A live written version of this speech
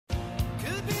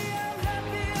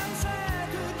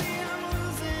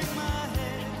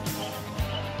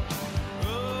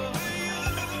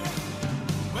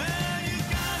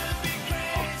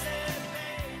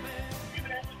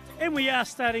And we are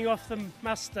starting off the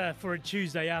muster for a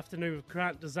Tuesday afternoon with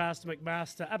Grant Disaster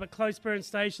McMaster up at Closeburn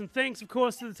Station. Thanks, of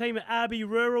course, to the team at RB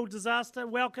Rural Disaster.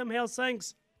 Welcome. How's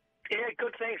things? Yeah,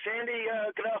 good, thanks, Andy.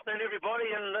 Good afternoon, everybody,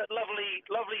 and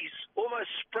lovely, almost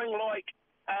spring-like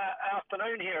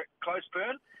afternoon here at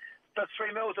Closeburn. But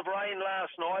 3 mils of rain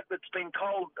last night. It's been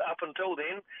cold up until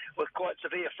then with quite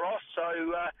severe frost.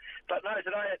 So, but no,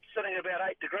 today it's sitting at about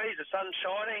 8 degrees. The sun's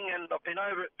shining, and I've been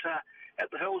over at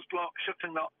the Hills block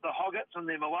shifting the hoggets and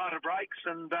the Mawata brakes,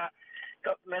 and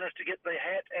managed to get the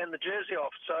hat and the jersey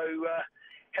off. So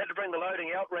had to bring the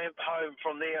loading out ramp home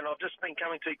from there, and I've just been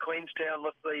coming to Queenstown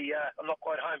with the I'm not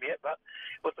quite home yet, but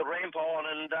with the ramp on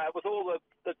and with all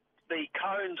the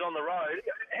cones on the road.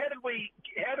 How did we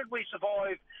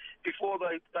survive before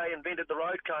they invented the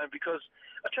road cone? Because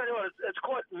I tell you what, it's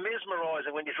quite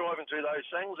mesmerising when you're driving through those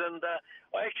things, and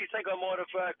I actually think I might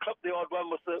have clipped the odd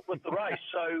one with the race.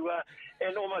 So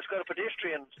and almost got a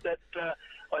pedestrian that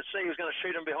I see was going to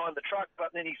shoot him behind the truck,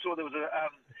 but then he saw there was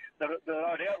the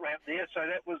road out ramp there, so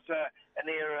that was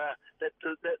an area that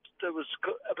was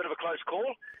a bit of a close call,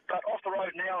 but off the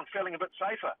road now and feeling a bit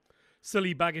safer.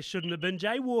 Silly bugger shouldn't have been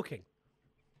jaywalking.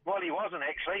 Well, he wasn't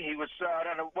actually. He was, I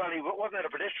don't know, well, he wasn't at a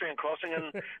pedestrian crossing,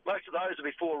 and most of those are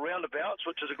before roundabouts,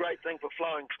 which is a great thing for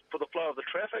the flow of the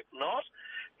traffic, not.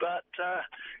 But,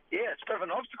 yeah, it's a bit of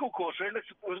an obstacle course, really.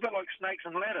 It was a bit like snakes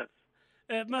and ladders.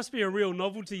 It must be a real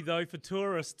novelty, though, for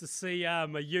tourists to see a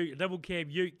double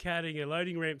cab ute carting a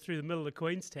loading ramp through the middle of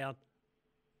Queenstown.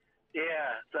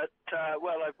 Yeah,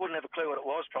 well, they wouldn't have a clue what it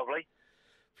was, probably.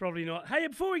 Probably not. Hey,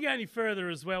 before we go any further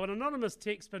as well, an anonymous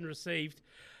text been received.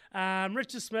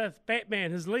 Richard Smith,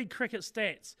 Batman, his league cricket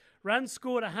stats. Runs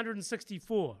scored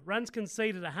 164. Runs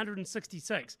conceded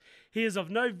 166. He is of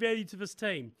no value to this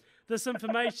team. This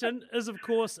information is, of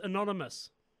course, anonymous.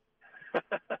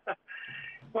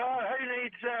 Well, who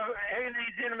needs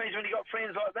enemies when you got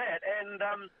friends like that? And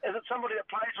is it somebody that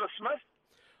plays with Smith?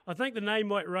 I think the name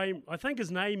might rhyme. I think his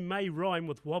name may rhyme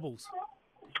with Wobbles.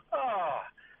 Oh,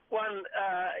 one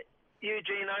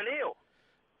Eugene O'Neill.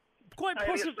 Quite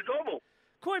possibly.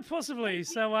 Quite possibly.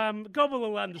 So Gobble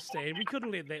will understand. We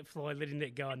couldn't let that fly, letting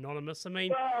that go anonymous. I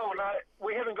mean, well, no,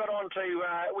 we haven't got on to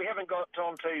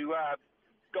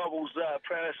Gobble's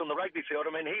prowess on the rugby field.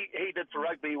 I mean, he did for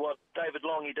rugby what David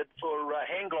Longy did for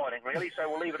hang gliding, really. So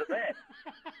we'll leave it at that.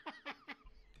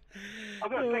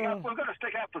 We've got to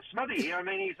stick up for Smithy here. I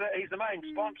mean, he's the main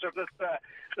sponsor of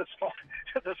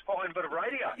this fine bit of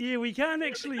radio. Yeah, we can't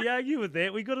actually argue with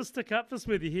that. We've got to stick up for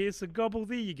Smithy here. So Gobble,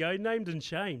 there you go, named and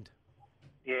shamed.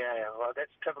 Yeah, well,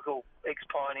 that's typical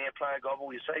ex-Pioneer player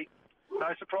Gobble, you see. No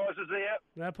surprises there.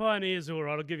 No, Pioneer's all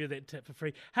right. I'll give you that tip for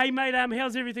free. Hey, mate,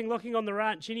 how's everything looking on the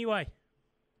ranch anyway?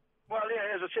 Well,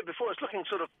 yeah, as I said before, it's looking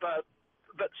sort of a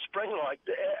bit spring-like,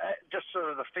 just sort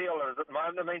of the feel of it at the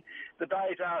moment. I mean, the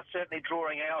days are certainly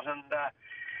drawing out, and a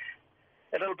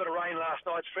little bit of rain last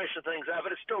night's freshened things up,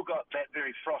 but it's still got that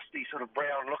very frosty sort of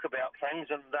brown look about things,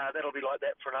 and that'll be like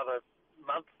that for another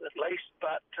month at least.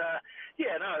 But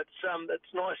yeah, no,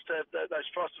 it's nice to those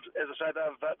frosts, as I say,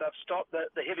 they've stopped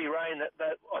the heavy rain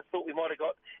that I thought we might have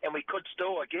got, and we could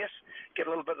still, I guess, get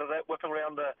a little bit of that whipping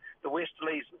around the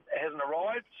westerlies hasn't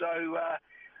arrived. So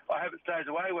I hope it stays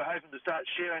away. We're hoping to start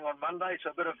shearing on Monday,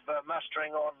 so a bit of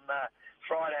mustering on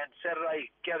Friday and Saturday,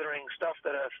 gathering stuff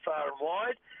that are far and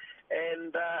wide,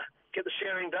 and get the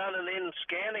shearing done, and then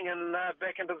scanning and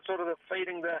back into the sort of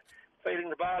feeding the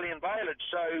barley and baleage.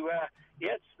 So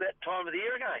yeah, it's that time of the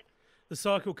year again. The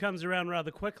cycle comes around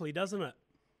rather quickly, doesn't it?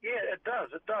 Yeah, it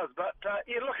does. But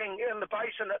you're looking in the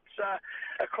basin. It's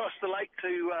across the lake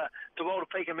to Walter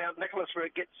Peak and Mount Nicholas, where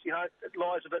it gets, it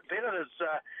lies a bit better. There's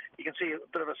you can see a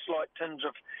bit of a slight tinge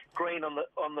of green on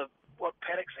the what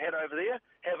paddocks have over there.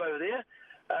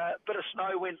 Bit of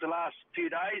snow went the last few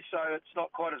days, so it's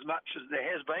not quite as much as there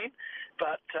has been,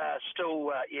 but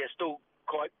still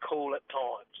quite cool at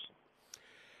times.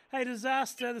 Hey,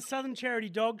 Disaster, the Southern Charity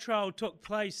Dog Trial took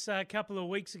place a couple of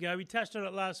weeks ago. We touched on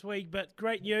it last week, but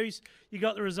great news, you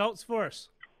got the results for us.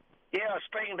 Yeah, I was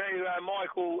speaking to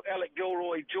Michael Alec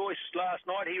Gilroy Joyce last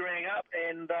night. He rang up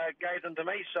and gave them to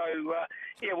me. So,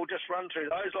 yeah, we'll just run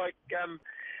through those.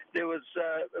 There was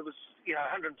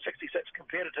 166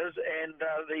 competitors, and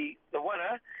the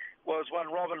winner was one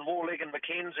Robin Warleg and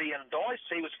Mackenzie and Dice.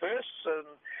 He was first,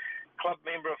 and club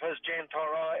member of his, Jan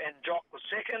Tyrah and Jock was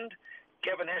second.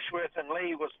 Gavin Ashworth and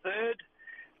Lee was third.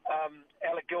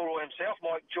 Alec Gilroy himself,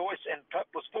 Mike Joyce and Pip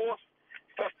was fourth.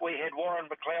 Fifth, we had Warren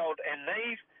McLeod and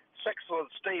Neve. Sixth was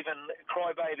Stephen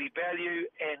Crybaby Ballew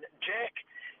and Jack.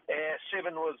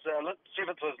 Seventh was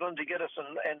Lindsay Giddis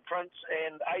and Prince.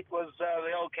 And eighth was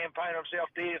the old campaigner himself,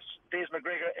 Des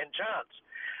McGregor and Chance.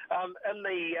 In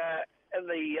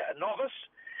the novice,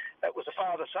 it was a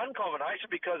father-son combination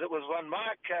because it was one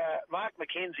Mark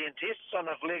McKenzie in test, son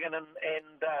of Legan and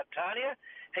Tania.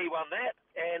 He won that,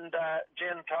 and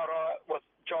Jen Taura with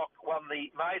Jock won the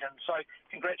maiden. So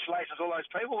congratulations all those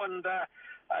people, and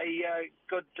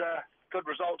good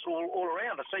results all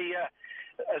around. I see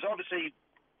as obviously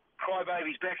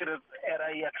Crybaby's back at a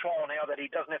trial now that he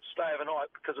doesn't have to stay overnight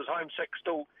because his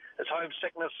homesickness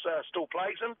still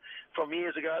plagues him from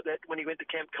years ago. That when he went to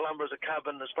Camp Columbia as a cub,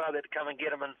 and his father had to come and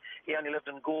get him, and he only lived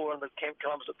in Gore and the Camp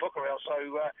Columbia at Puckerell. So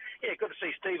good to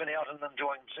see Stephen out and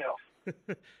enjoying himself.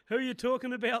 Who are you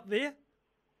talking about there?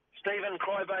 Stephen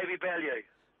Crybaby Value.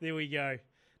 There we go.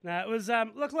 Now, it was,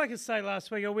 looked like I say last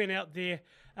week, I went out there.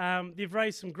 They've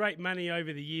raised some great money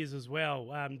over the years as well,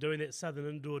 doing that Southern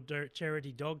Indoor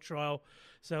Charity Dog Trial.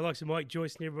 So, like Mike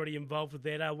Joyce and everybody involved with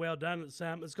that, well done.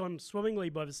 It's gone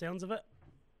swimmingly by the sounds of it.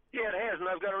 Yeah, it has, and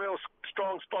they've got a real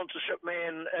strong sponsorship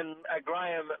man in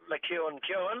Graham McEwen,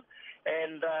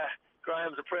 and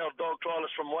Graham's a proud dog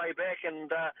trialist from way back,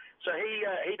 and so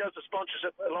he does the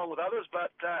sponsorship along with others, but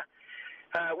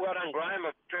well done, Graham.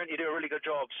 Apparently, you do a really good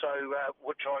job. So,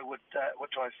 which I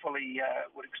fully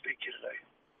would expect you to do.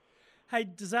 Hey,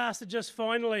 Disaster! Just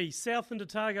finally, South and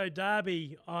Otago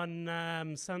Derby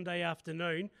on Sunday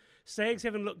afternoon. Stags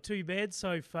haven't looked too bad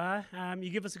so far. You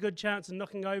give us a good chance of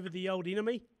knocking over the old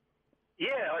enemy.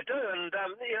 Yeah, I do, and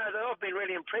I've been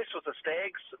really impressed with the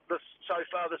Stags so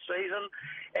far this season,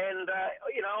 and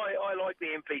I like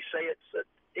the MPC.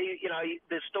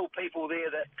 There's still people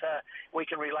there that we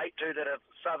can relate to that are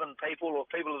southern people or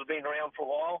people that have been around for a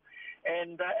while.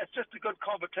 And it's just a good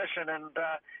competition, and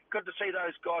good to see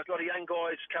those guys, a lot of young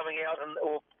guys coming out,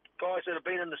 or guys that have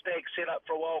been in the Stag setup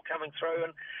for a while coming through.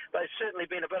 And they've certainly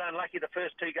been a bit unlucky the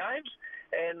first two games.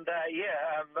 And,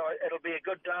 it'll be a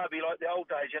good derby like the old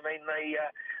days. I mean,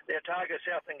 the Otago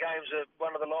Southern Games are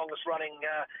one of the longest-running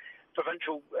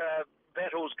provincial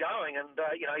battles going. And,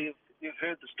 you've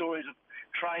heard the stories of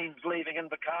trains leaving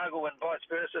Invercargill and vice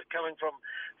versa, coming from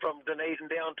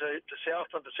Dunedin down to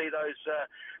Southland to see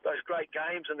those great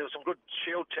games, and there were some good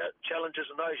shield challenges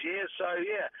in those years. So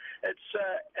it's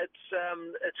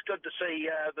good to see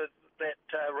that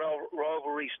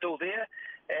rivalry still there,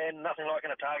 and nothing like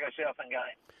an Otago Southland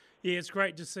game. Yeah, it's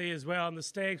great to see as well. And the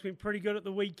Stags went pretty good at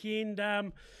the weekend.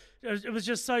 It was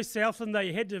just so Southland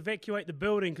they had to evacuate the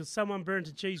building because someone burnt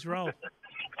a cheese roll.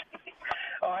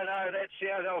 I know, that's the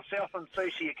old Southland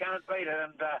sushi. You can't beat it,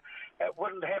 and it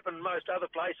wouldn't happen most other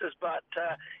places, but,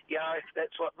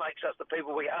 that's what makes us the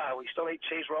people we are. We still eat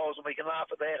cheese rolls, and we can laugh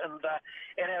at that, and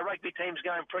our rugby team's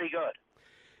going pretty good.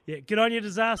 Yeah, good on you,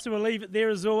 Disaster. We'll leave it there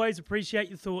as always. Appreciate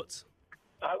your thoughts.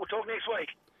 We'll talk next week.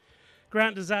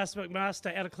 Grant Disaster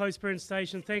McMaster out of Closeburn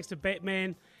Station. Thanks to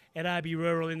Batman at RB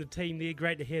Rural and the team there.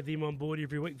 Great to have them on board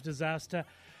every week for Disaster.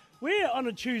 We're on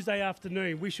a Tuesday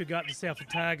afternoon. We should go up to South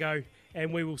Otago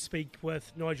and we will speak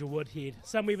with Nigel Woodhead,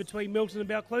 somewhere between Milton and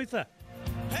Balclutha.